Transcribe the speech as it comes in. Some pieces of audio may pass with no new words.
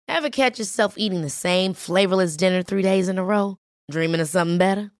Ever catch yourself eating the same flavorless dinner 3 days in a row? Dreaming of something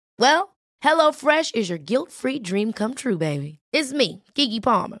better? Well, HelloFresh is your guilt-free dream come true, baby. It's me, Keke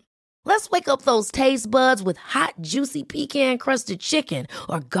Palmer. Let's wake up those taste buds with hot, juicy pecan-crusted chicken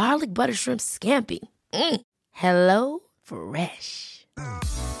or garlic butter shrimp scampi. Hello Fresh.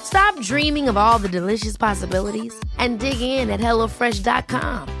 Stop dreaming of all the delicious possibilities and dig in at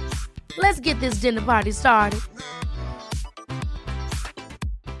HelloFresh.com. Let's get this dinner party started.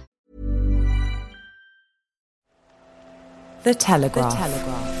 The Telegraph.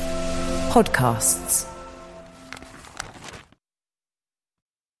 Podcasts.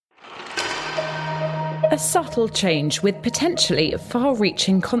 A subtle change with potentially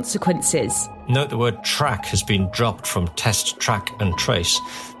far-reaching consequences. Note the word track has been dropped from test, track and trace.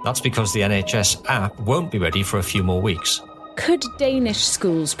 That's because the NHS app won't be ready for a few more weeks. Could Danish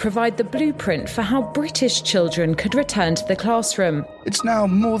schools provide the blueprint for how British children could return to the classroom? It's now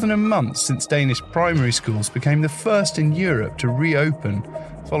more than a month since Danish primary schools became the first in Europe to reopen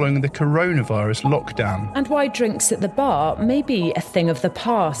following the coronavirus lockdown. And why drinks at the bar may be a thing of the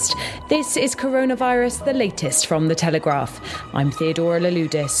past. This is Coronavirus, the latest from The Telegraph. I'm Theodora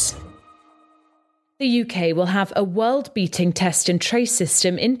Louloudis. The UK will have a world-beating test and trace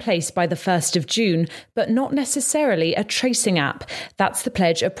system in place by the 1st of June, but not necessarily a tracing app. That's the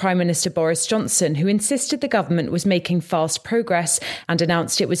pledge of Prime Minister Boris Johnson, who insisted the government was making fast progress and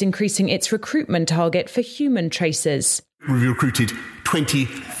announced it was increasing its recruitment target for human tracers. We've recruited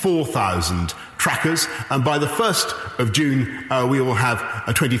 24,000 trackers, and by the 1st of June, we will have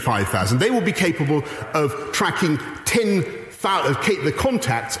 25,000. They will be capable of tracking the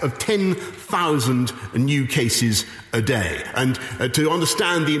contacts of 10,000 new cases a day. And to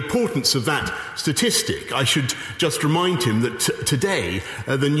understand the importance of that statistic, I should just remind him that today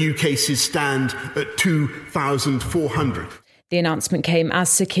the new cases stand at 2,400. The announcement came as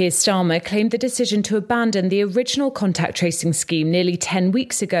Sir Keir Starmer claimed the decision to abandon the original contact tracing scheme nearly 10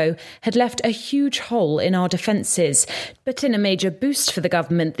 weeks ago had left a huge hole in our defences. But in a major boost for the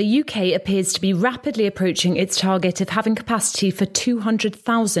government, the UK appears to be rapidly approaching its target of having capacity for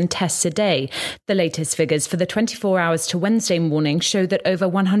 200,000 tests a day. The latest figures for the 24 hours to Wednesday morning show that over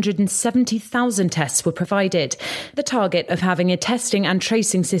 170,000 tests were provided. The target of having a testing and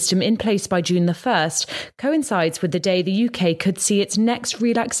tracing system in place by June the 1st coincides with the day the UK could see its next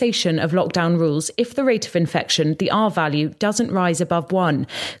relaxation of lockdown rules if the rate of infection, the R value, doesn't rise above 1.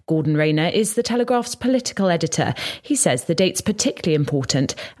 Gordon Rayner is The Telegraph's political editor. He says the date's particularly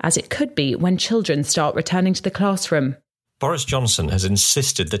important, as it could be when children start returning to the classroom. Boris Johnson has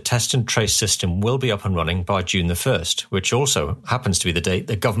insisted the test and trace system will be up and running by June the 1st, which also happens to be the date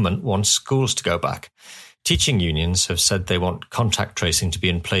the government wants schools to go back. Teaching unions have said they want contact tracing to be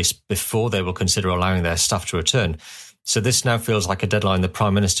in place before they will consider allowing their staff to return. So this now feels like a deadline the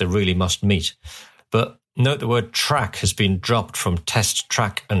Prime Minister really must meet. But note the word track has been dropped from test,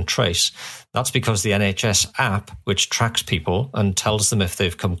 track and trace. That's because the NHS app, which tracks people and tells them if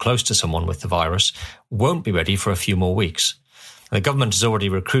they've come close to someone with the virus, won't be ready for a few more weeks. The government has already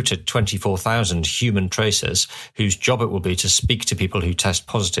recruited 24,000 human tracers whose job it will be to speak to people who test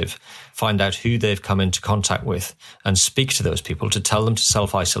positive, find out who they've come into contact with, and speak to those people to tell them to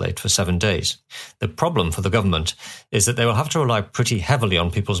self-isolate for 7 days. The problem for the government is that they will have to rely pretty heavily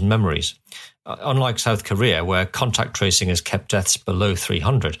on people's memories. Unlike South Korea, where contact tracing has kept deaths below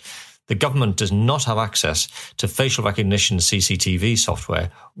 300, the government does not have access to facial recognition CCTV software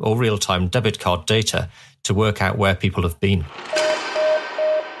or real-time debit card data to work out where people have been.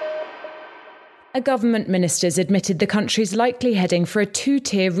 A government minister's admitted the country's likely heading for a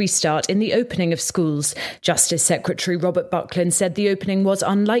two-tier restart in the opening of schools. Justice Secretary Robert Buckland said the opening was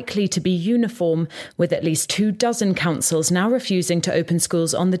unlikely to be uniform, with at least 24 councils now refusing to open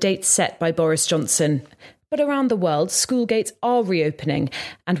schools on the dates set by Boris Johnson. But around the world, school gates are reopening,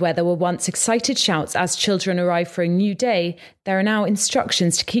 and where there were once excited shouts as children arrive for a new day, there are now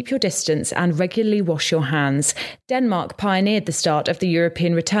instructions to keep your distance and regularly wash your hands. Denmark pioneered the start of the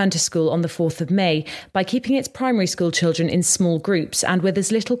European return to school on the 4th of May by keeping its primary school children in small groups and with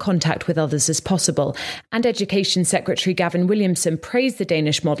as little contact with others as possible. And Education Secretary Gavin Williamson praised the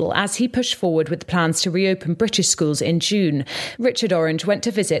Danish model as he pushed forward with plans to reopen British schools in June. Richard Orange went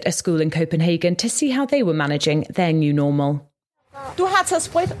to visit a school in Copenhagen to see how they were managing their new normal. Du har taget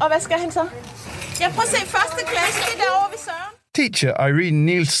sprit, og hvad skal han så? Ja, prøv at se, første klasse, det er derovre ved Søren. Teacher Irene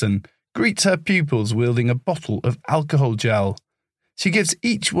Nielsen greets her pupils wielding a bottle of alcohol gel. She gives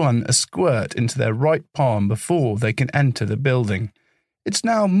each one a squirt into their right palm before they can enter the building. It's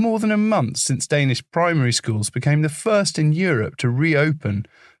now more than a month since Danish primary schools became the first in Europe to reopen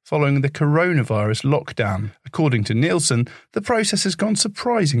following the coronavirus lockdown. According to Nielsen, the process has gone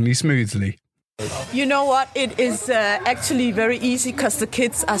surprisingly smoothly. You know what? It is actually very easy because the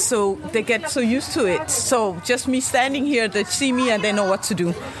kids they get so used to it. So just me standing here, they see me and they know what to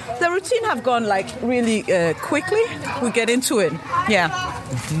do. The routine have gone like really quickly. We get into it. Yeah.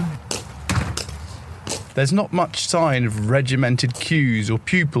 Mm-hmm. There's not much sign of regimented queues or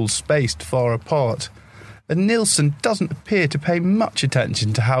pupils spaced far apart. And Nielsen doesn't appear to pay much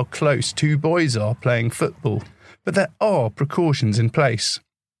attention to how close two boys are playing football. But there are precautions in place.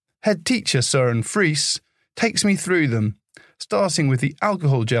 Head teacher Søren Friis takes me through them, starting with the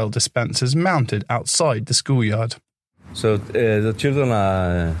alcohol gel dispensers mounted outside the schoolyard. So the children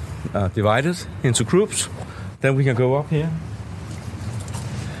are divided into groups. Then we can go up here.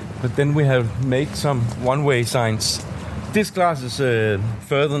 But then we have made some one-way signs. This class is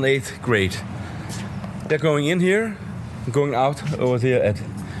further than 8th grade. They're going in here and going out over there at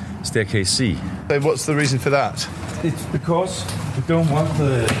staircase C. So what's the reason for that? It's because we don't want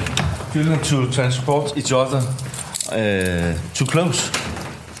the children to transport each other too close.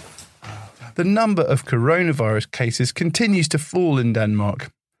 The number of coronavirus cases continues to fall in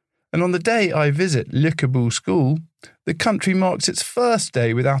Denmark. And on the day I visit Lykkebo School, the country marks its first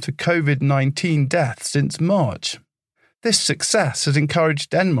day without a COVID-19 death since March. This success has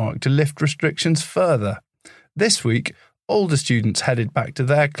encouraged Denmark to lift restrictions further. This week, older students headed back to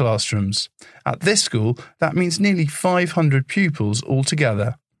their classrooms. At this school, that means nearly 500 pupils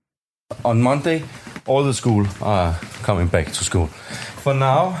altogether. On Monday, all the school are coming back to school. For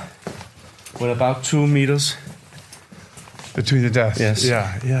now, we're about 2 meters. Between the desks? Yes.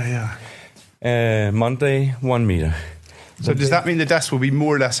 Yeah. Monday, 1 meter. So does that mean the desks will be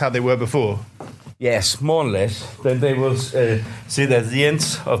more or less how they were before? Yes, more or less. Then they will sit at the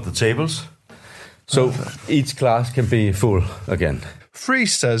ends of the tables. So each class can be full again. Friis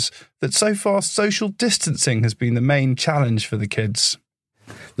says that so far social distancing has been the main challenge for the kids.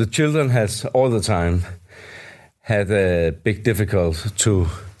 The children has all the time had a big difficulty to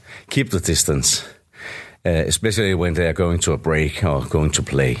keep the distance, especially when they are going to a break or going to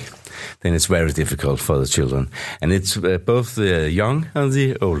play. Then it's very difficult for the children. And it's both the young and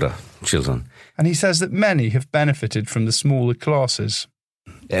the older children. And he says that many have benefited from the smaller classes.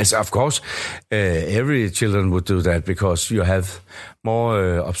 Yes, of course. Every children would do that because you have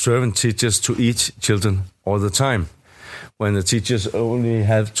more observant teachers to each children all the time. When the teachers only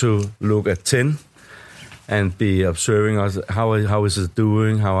have to look at 10 and be observing us, how is it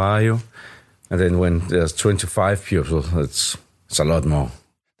doing, how are you? And then when there's 25 pupils, it's a lot more.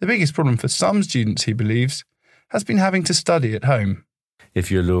 The biggest problem for some students, he believes, has been having to study at home.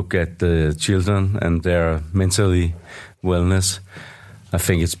 If you look at the children and their mentally wellness, I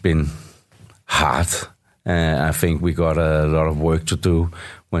think it's been hard. I think we got a lot of work to do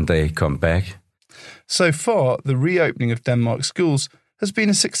when they come back. So far, the reopening of Denmark's schools has been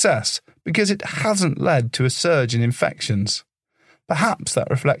a success because it hasn't led to a surge in infections. Perhaps that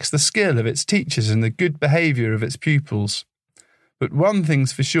reflects the skill of its teachers and the good behaviour of its pupils. But one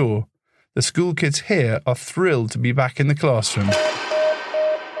thing's for sure, the school kids here are thrilled to be back in the classroom.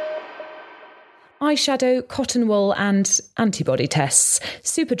 Eyeshadow, cotton wool and antibody tests.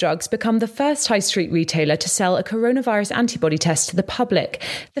 Superdrugs become the first high street retailer to sell a coronavirus antibody test to the public.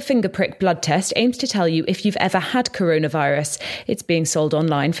 The finger prick blood test aims to tell you if you've ever had coronavirus. It's being sold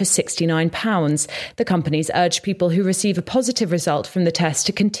online for £69. The companies urge people who receive a positive result from the test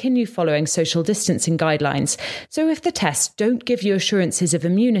to continue following social distancing guidelines. So if the tests don't give you assurances of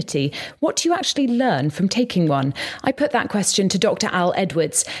immunity, what do you actually learn from taking one? I put that question to Dr. Al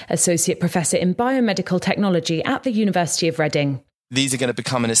Edwards, Associate Professor in Biomedical Technology at the University of Reading. These are going to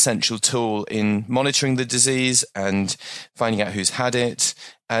become an essential tool in monitoring the disease and finding out who's had it.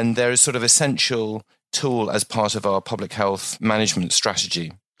 And they're a sort of essential tool as part of our public health management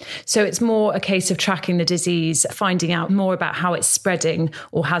strategy. So it's more a case of tracking the disease, finding out more about how it's spreading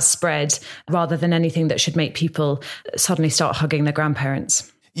or has spread, rather than anything that should make people suddenly start hugging their grandparents.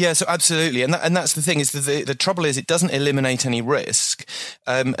 Yeah, so absolutely. And that's the thing, is that the trouble is it doesn't eliminate any risk.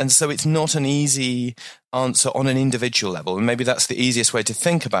 And so it's not an easy answer on an individual level. And maybe that's the easiest way to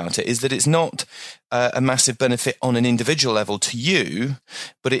think about it, is that it's not a massive benefit on an individual level to you,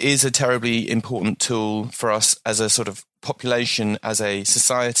 but it is a terribly important tool for us as a sort of population, as a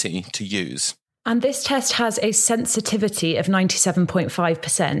society to use. And this test has a sensitivity of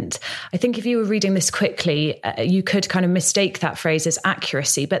 97.5%. I think if you were reading this quickly, you could kind of mistake that phrase as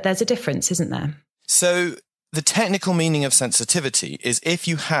accuracy, but there's a difference, isn't there? So the technical meaning of sensitivity is if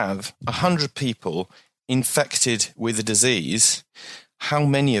you have 100 people infected with a disease, how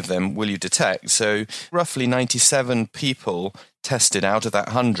many of them will you detect? So roughly 97 people tested out of that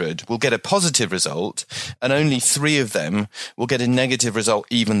 100 will get a positive result, and only 3 of them will get a negative result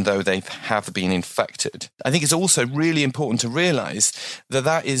even though they have been infected. I think it's also really important to realise that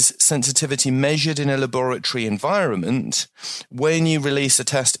that is sensitivity measured in a laboratory environment. When you release a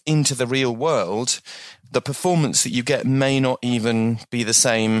test into the real world, the performance that you get may not even be the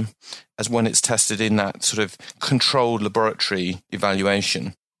same as when it's tested in that sort of controlled laboratory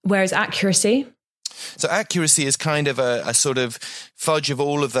evaluation. Whereas accuracy? So accuracy is kind of a sort of fudge of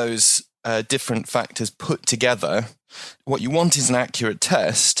all of those different factors put together. What you want is an accurate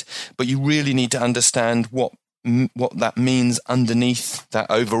test, but you really need to understand what that means underneath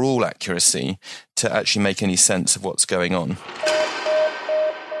that overall accuracy to actually make any sense of what's going on.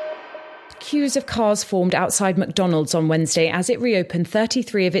 Queues of cars formed outside McDonald's on Wednesday as it reopened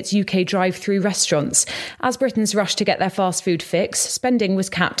 33 of its UK drive-through restaurants. As Britons rushed to get their fast food fix, spending was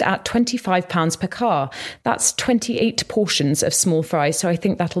capped at £25 per car. That's 28 portions of small fries, so I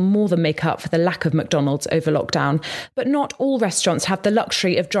think that'll more than make up for the lack of McDonald's over lockdown. But not all restaurants have the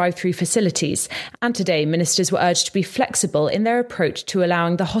luxury of drive-through facilities, and today ministers were urged to be flexible in their approach to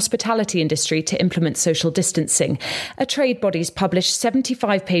allowing the hospitality industry to implement social distancing. A trade body's published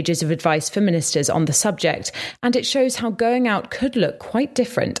 75 pages of advice for ministers on the subject, and it shows how going out could look quite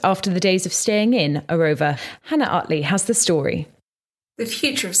different after the days of staying in are over. Hannah Utley has the story. The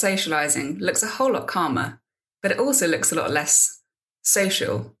future of socialising looks a whole lot calmer, but it also looks a lot less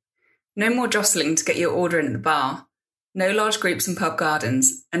social. No more jostling to get your order in at the bar, no large groups in pub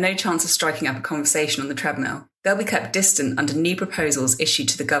gardens, and no chance of striking up a conversation on the treadmill. They'll be kept distant under new proposals issued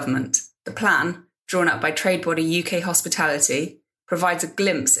to the government. The plan, drawn up by trade body UK Hospitality, provides a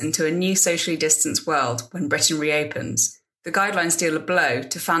glimpse into a new socially distanced world when Britain reopens. The guidelines deal a blow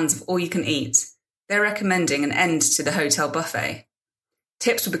to fans of all you can eat. They're recommending an end to the hotel buffet.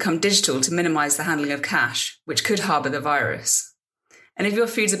 Tips will become digital to minimise the handling of cash, which could harbour the virus. And if your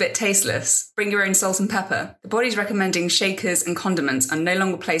food's a bit tasteless, bring your own salt and pepper. The body's recommending shakers and condiments are no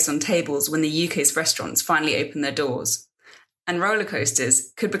longer placed on tables when the UK's restaurants finally open their doors. And roller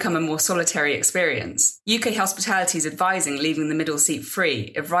coasters could become a more solitary experience. UK Hospitality is advising leaving the middle seat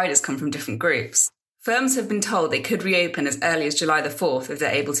free if riders come from different groups. Firms have been told they could reopen as early as July the 4th if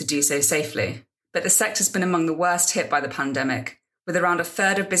they're able to do so safely. But the sector's been among the worst hit by the pandemic, with around a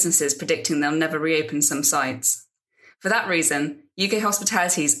third of businesses predicting they'll never reopen some sites. For that reason, UK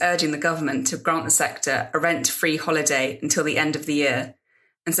Hospitality is urging the government to grant the sector a rent-free holiday until the end of the year,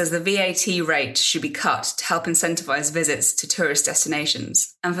 and says the VAT rate should be cut to help incentivise visits to tourist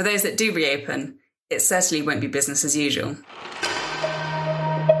destinations. And for those that do reopen, it certainly won't be business as usual.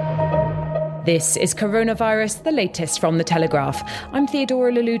 This is Coronavirus, the latest from The Telegraph. I'm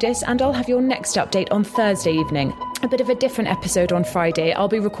Theodora Louloudis, and I'll have your next update on Thursday evening. A bit of a different episode on Friday. I'll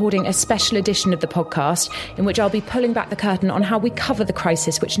be recording a special edition of the podcast in which I'll be pulling back the curtain on how we cover the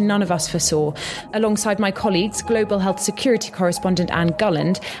crisis which none of us foresaw, alongside my colleagues, global health security correspondent Anne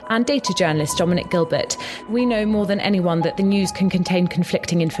Gulland and data journalist Dominic Gilbert. We know more than anyone that the news can contain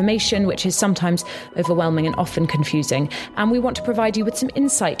conflicting information, which is sometimes overwhelming and often confusing, and we want to provide you with some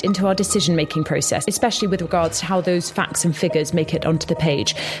insight into our decision-making process, especially with regards to how those facts and figures make it onto the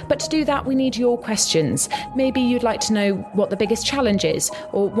page. But to do that, we need your questions. Maybe you'd like to know what the biggest challenge is,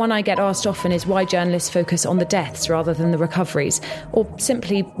 or one I get asked often is why journalists focus on the deaths rather than the recoveries, or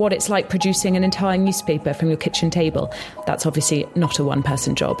simply what it's like producing an entire newspaper from your kitchen table. That's obviously not a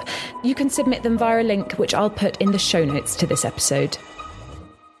one-person job. You can submit them via a link which I'll put in the show notes to this episode.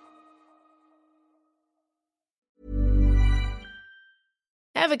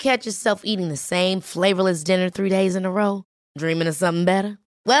 Ever catch yourself eating the same flavorless dinner 3 days in a row? Dreaming of something better?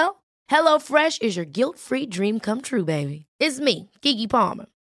 Well, HelloFresh is your guilt-free dream come true, baby. It's me, Keke Palmer.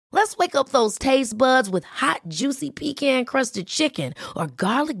 Let's wake up those taste buds with hot, juicy pecan-crusted chicken or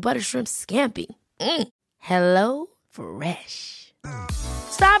garlic butter shrimp scampi. Hello Fresh.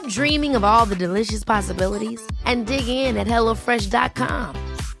 Stop dreaming of all the delicious possibilities and dig in at HelloFresh.com.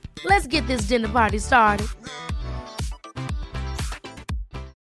 Let's get this dinner party started.